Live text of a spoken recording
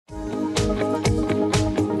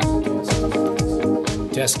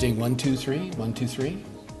Testing 1 2 3 1 2 3.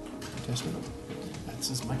 Testing.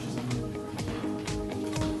 That's as much as I'm doing.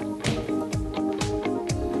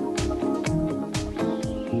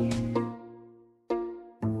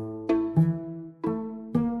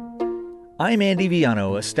 I'm Andy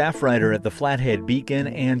Viano, a staff writer at the Flathead Beacon,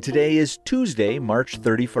 and today is Tuesday, March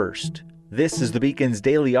 31st. This is the Beacon's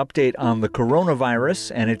daily update on the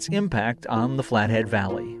coronavirus and its impact on the Flathead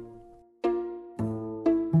Valley.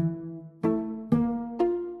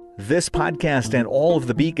 This podcast and all of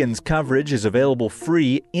the Beacon's coverage is available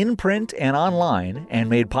free in print and online and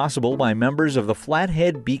made possible by members of the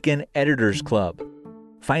Flathead Beacon Editors Club.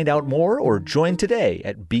 Find out more or join today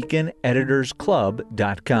at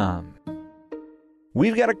beaconeditorsclub.com.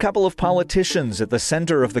 We've got a couple of politicians at the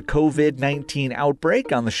center of the COVID-19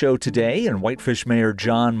 outbreak on the show today, and Whitefish Mayor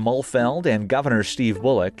John Mullfeld and Governor Steve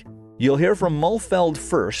Bullock. You'll hear from Mullfeld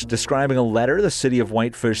first, describing a letter the city of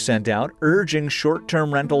Whitefish sent out urging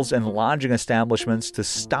short-term rentals and lodging establishments to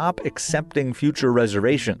stop accepting future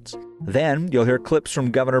reservations. Then you'll hear clips from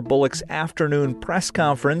Governor Bullock's afternoon press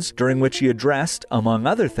conference, during which he addressed, among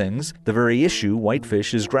other things, the very issue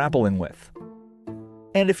Whitefish is grappling with.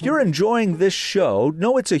 And if you're enjoying this show,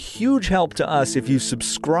 know it's a huge help to us if you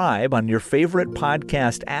subscribe on your favorite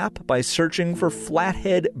podcast app by searching for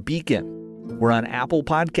Flathead Beacon. We're on Apple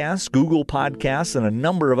Podcasts, Google Podcasts, and a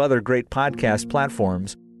number of other great podcast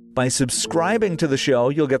platforms. By subscribing to the show,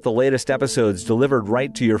 you'll get the latest episodes delivered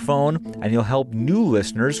right to your phone, and you'll help new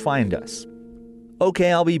listeners find us.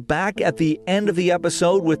 Okay, I'll be back at the end of the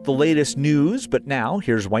episode with the latest news, but now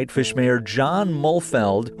here's Whitefish Mayor John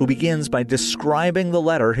Mullfeld, who begins by describing the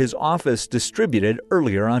letter his office distributed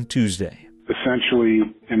earlier on Tuesday.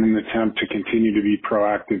 Essentially, in an attempt to continue to be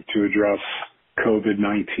proactive to address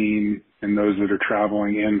COVID-19 and those that are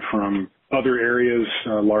traveling in from other areas,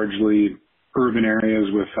 largely urban areas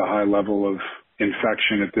with a high level of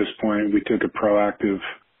infection at this point, we took a proactive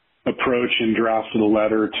approach and drafted a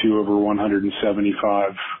letter to over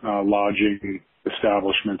 175 lodging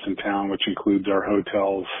establishments in town, which includes our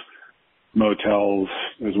hotels, motels,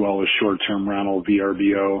 as well as short-term rental,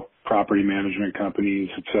 VRBO, property management companies,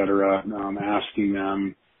 et cetera, asking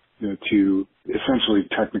them to essentially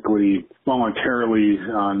technically voluntarily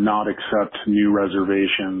not accept new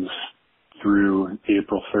reservations through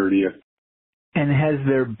April 30th. And has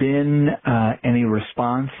there been any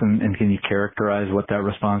response, and can you characterize what that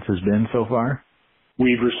response has been so far?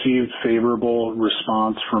 We've received favorable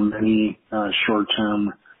response from many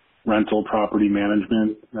short-term rental property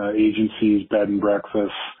management agencies, bed and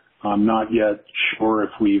breakfasts. I'm not yet sure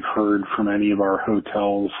if we've heard from any of our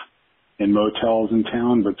hotels and motels in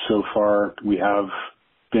town, but so far we've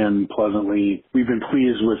been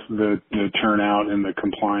pleased with the turnout and the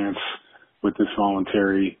compliance with this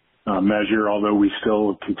voluntary measure, although we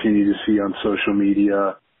still continue to see on social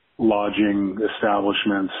media lodging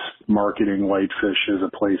establishments marketing Whitefish as a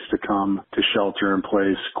place to come to shelter in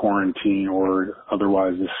place, quarantine, or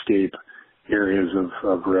otherwise escape areas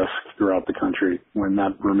of risk throughout the country, when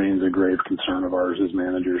that remains a grave concern of ours as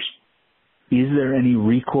managers. Is there any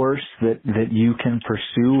recourse that you can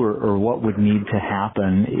pursue, or what would need to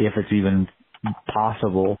happen, if it's even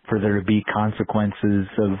possible, for there to be consequences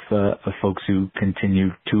of folks who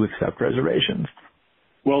continue to accept reservations?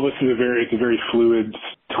 Well, it's a very fluid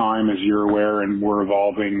time, as you're aware, and we're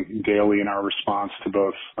evolving daily in our response to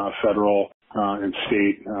both federal and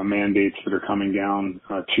state mandates that are coming down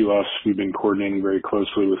to us. We've been coordinating very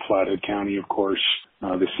closely with Flathead County, of course,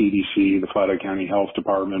 the CDC, the Flathead County Health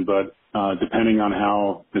Department, but depending on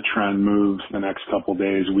how the trend moves the next couple of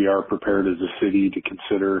days, we are prepared as a city to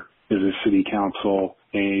consider, as a city council,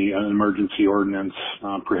 an emergency ordinance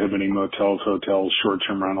prohibiting motels, hotels,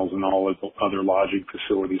 short-term rentals, and all other lodging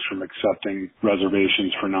facilities from accepting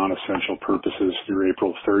reservations for non-essential purposes through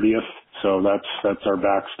April 30th. So that's our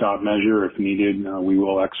backstop measure. If needed, we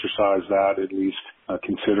will exercise that, at least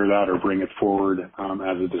consider that, or bring it forward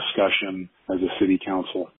as a discussion as a city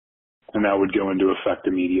council. And that would go into effect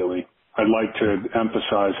immediately. I'd like to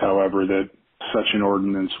emphasize, however, that such an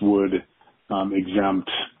ordinance would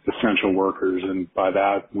exempt essential workers, and by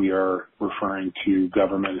that we are referring to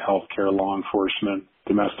government, healthcare, law enforcement,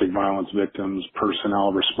 domestic violence victims,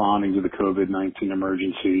 personnel responding to the COVID-19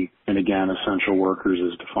 emergency, and again, essential workers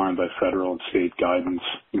as defined by federal and state guidance,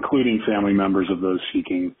 including family members of those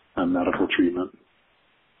seeking medical treatment.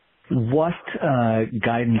 What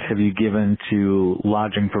guidance have you given to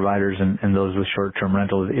lodging providers and those with short-term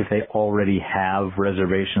rentals if they already have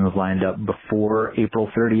reservations lined up before April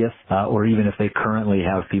 30th, or even if they currently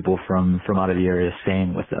have people from out of the area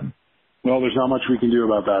staying with them? Well, there's not much we can do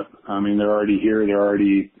about that. I mean, they're already here. They're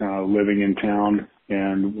already living in town,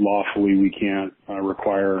 and lawfully we can't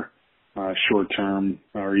require short-term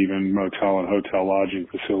or even motel and hotel lodging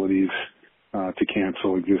facilities to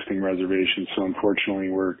cancel existing reservations. So unfortunately,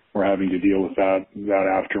 we're having to deal with that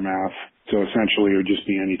aftermath. So essentially, it would just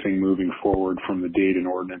be anything moving forward from the date an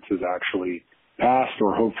ordinance is actually passed,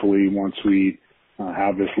 or hopefully once we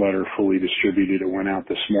have this letter fully distributed, it went out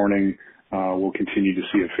this morning, we'll continue to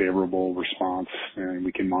see a favorable response, and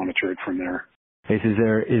we can monitor it from there. Is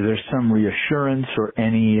there some reassurance or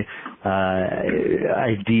any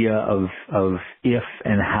idea of if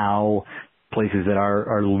and how places that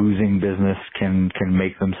are losing business can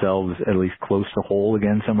make themselves at least close to whole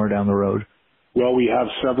again somewhere down the road? Well, we have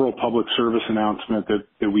several public service announcements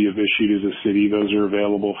that we have issued as a city. Those are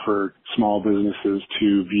available for small businesses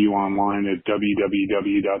to view online at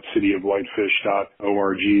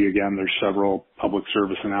www.cityofwhitefish.org. Again, there's several public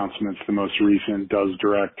service announcements. The most recent does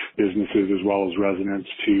direct businesses as well as residents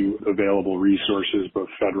to available resources, both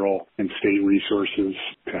federal and state resources,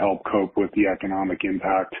 to help cope with the economic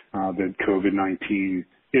impact that COVID-19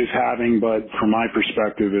 is having. But from my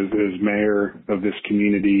perspective as mayor of this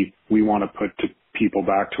community, we want to put people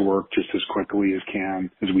back to work just as quickly as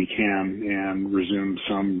we can and resume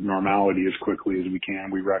some normality as quickly as we can.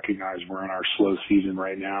 We recognize we're in our slow season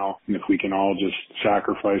right now, and if we can all just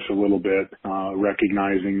sacrifice a little bit,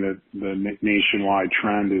 recognizing that the nationwide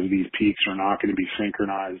trend is these peaks are not going to be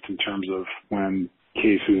synchronized in terms of when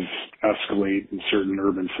cases escalate in certain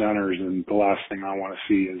urban centers, and the last thing I want to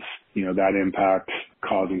see is, that impact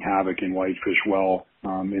causing havoc in Whitefish well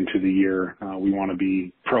into the year. We want to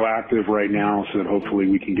be proactive right now so that hopefully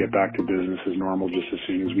we can get back to business as normal just as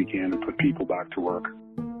soon as we can and put people back to work.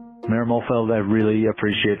 Mayor Muhlfeld, I really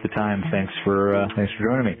appreciate the time. Thanks for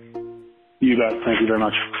joining me. You bet. Thank you very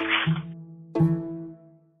much.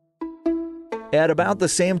 At about the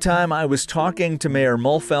same time I was talking to Mayor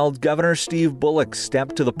Muhlfeld, Governor Steve Bullock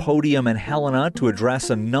stepped to the podium in Helena to address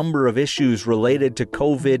a number of issues related to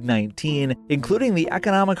COVID-19, including the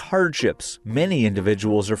economic hardships many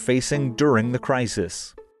individuals are facing during the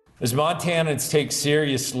crisis. As Montanans take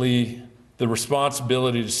seriously the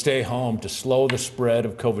responsibility to stay home to slow the spread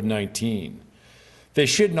of COVID-19, they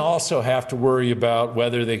shouldn't also have to worry about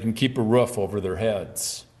whether they can keep a roof over their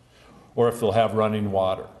heads or if they'll have running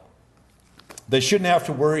water. They shouldn't have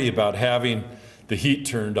to worry about having the heat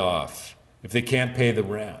turned off if they can't pay the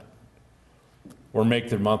rent or make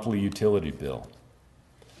their monthly utility bill.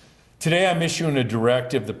 Today, I'm issuing a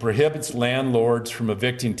directive that prohibits landlords from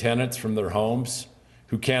evicting tenants from their homes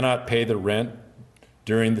who cannot pay the rent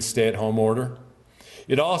during the stay-at-home order.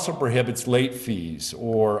 It also prohibits late fees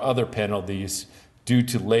or other penalties due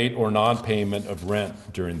to late or non-payment of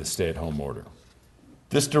rent during the stay-at-home order.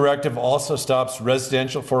 This directive also stops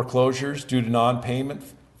residential foreclosures due to non-payment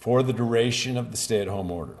for the duration of the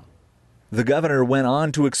stay-at-home order. The governor went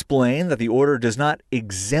on to explain that the order does not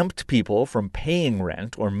exempt people from paying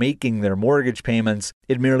rent or making their mortgage payments.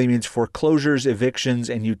 It merely means foreclosures, evictions,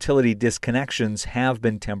 and utility disconnections have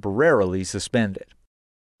been temporarily suspended.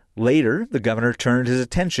 Later, the governor turned his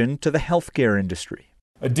attention to the healthcare industry.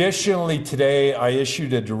 Additionally, today I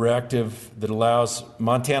issued a directive that allows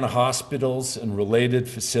Montana hospitals and related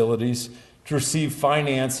facilities to receive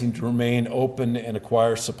financing to remain open and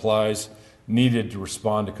acquire supplies needed to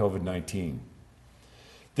respond to COVID-19.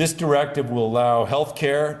 This directive will allow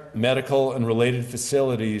healthcare, medical, and related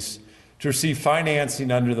facilities to receive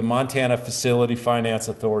financing under the Montana Facility Finance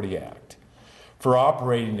Authority Act for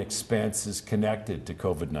operating expenses connected to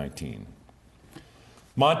COVID-19.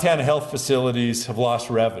 Montana health facilities have lost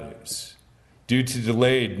revenues due to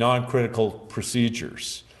delayed non-critical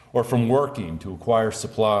procedures or from working to acquire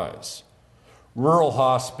supplies. Rural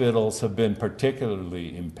hospitals have been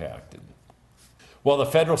particularly impacted. While the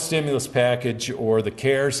federal stimulus package or the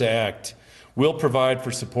CARES Act will provide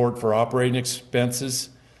for support for operating expenses,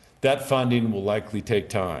 that funding will likely take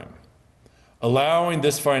time. Allowing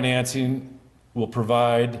this financing will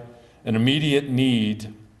provide an immediate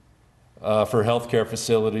need for healthcare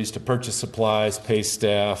facilities to purchase supplies, pay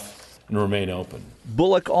staff, and remain open.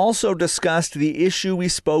 Bullock also discussed the issue we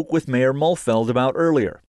spoke with Mayor Muhlfeld about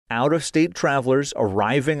earlier: out-of-state travelers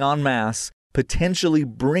arriving en masse, potentially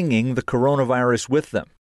bringing the coronavirus with them.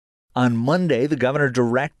 On Monday, the governor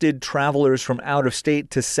directed travelers from out of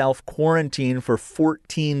state to self-quarantine for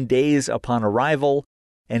 14 days upon arrival,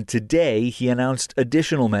 and today he announced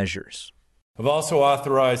additional measures. I've also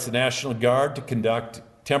authorized the National Guard to conduct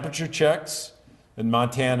temperature checks in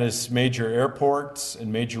Montana's major airports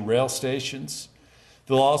and major rail stations.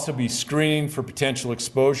 They'll also be screening for potential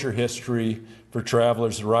exposure history for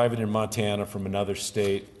travelers arriving in Montana from another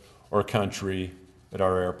state or country at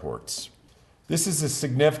our airports. This is a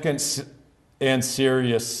significant and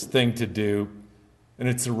serious thing to do, and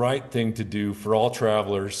it's the right thing to do for all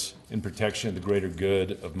travelers in protection of the greater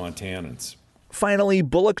good of Montanans. Finally,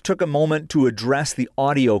 Bullock took a moment to address the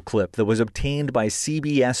audio clip that was obtained by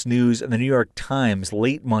CBS News and the New York Times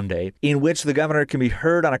late Monday, in which the governor can be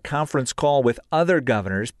heard on a conference call with other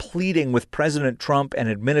governors pleading with President Trump and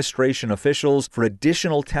administration officials for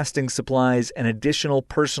additional testing supplies and additional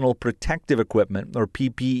personal protective equipment, or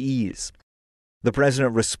PPEs. The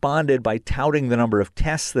president responded by touting the number of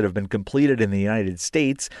tests that have been completed in the United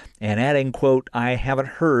States and adding, quote, "I haven't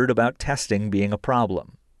heard about testing being a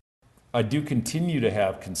problem." I do continue to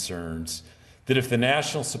have concerns that if the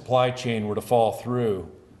national supply chain were to fall through,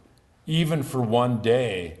 even for one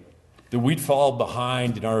day, that we'd fall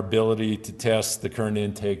behind in our ability to test the current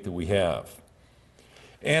intake that we have.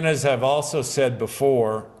 And as I've also said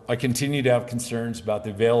before, I continue to have concerns about the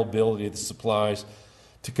availability of the supplies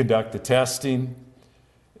to conduct the testing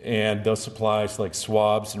and those supplies like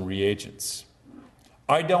swabs and reagents.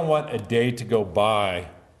 I don't want a day to go by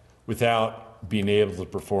without being able to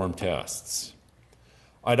perform tests.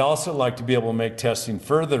 I'd also like to be able to make testing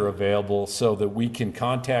further available so that we can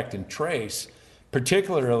contact and trace,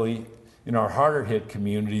 particularly in our harder hit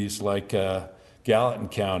communities like Gallatin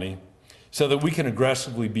County, so that we can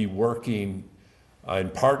aggressively be working in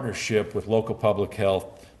partnership with local public health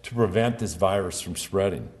to prevent this virus from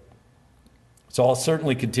spreading. So I'll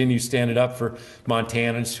certainly continue standing up for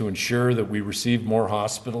Montanans to ensure that we receive more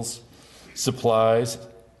hospitals, supplies,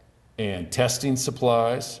 and testing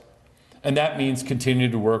supplies. And that means continue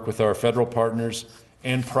to work with our federal partners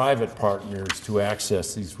and private partners to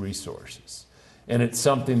access these resources. And it's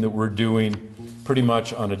something that we're doing pretty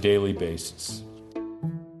much on a daily basis.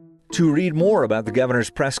 To read more about the governor's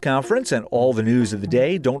press conference and all the news of the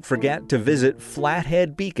day, don't forget to visit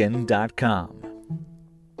flatheadbeacon.com.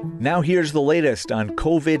 Now here's the latest on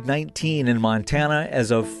COVID-19 in Montana as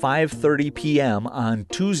of 5:30 p.m. on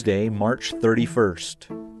Tuesday, March 31st.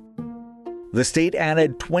 The state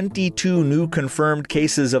added 22 new confirmed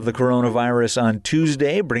cases of the coronavirus on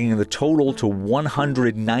Tuesday, bringing the total to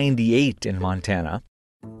 198 in Montana.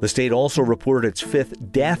 The state also reported its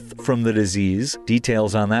fifth death from the disease.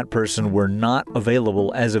 Details on that person were not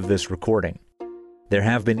available as of this recording. There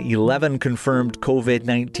have been 11 confirmed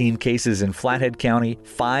COVID-19 cases in Flathead County,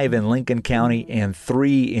 5 in Lincoln County, and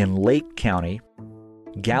 3 in Lake County.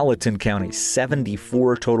 Gallatin County's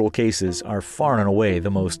 74 total cases are far and away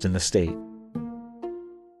the most in the state.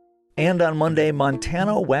 And on Monday,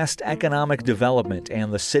 Montana West Economic Development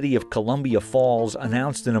and the city of Columbia Falls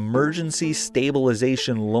announced an emergency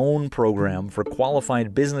stabilization loan program for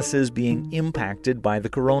qualified businesses being impacted by the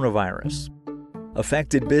coronavirus.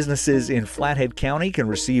 Affected businesses in Flathead County can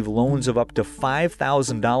receive loans of up to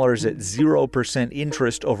 $5,000 at 0%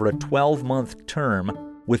 interest over a 12-month term,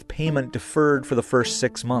 with payment deferred for the first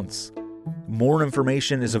 6 months. More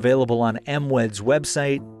information is available on MWED's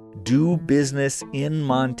website,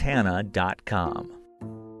 dobusinessinmontana.com.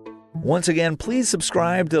 Once again, please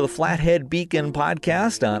subscribe to the Flathead Beacon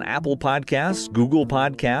podcast on Apple Podcasts, Google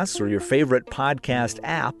Podcasts, or your favorite podcast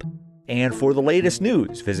app. And for the latest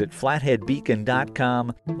news, visit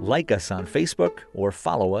flatheadbeacon.com, like us on Facebook, or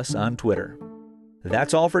follow us on Twitter.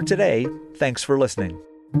 That's all for today. Thanks for listening.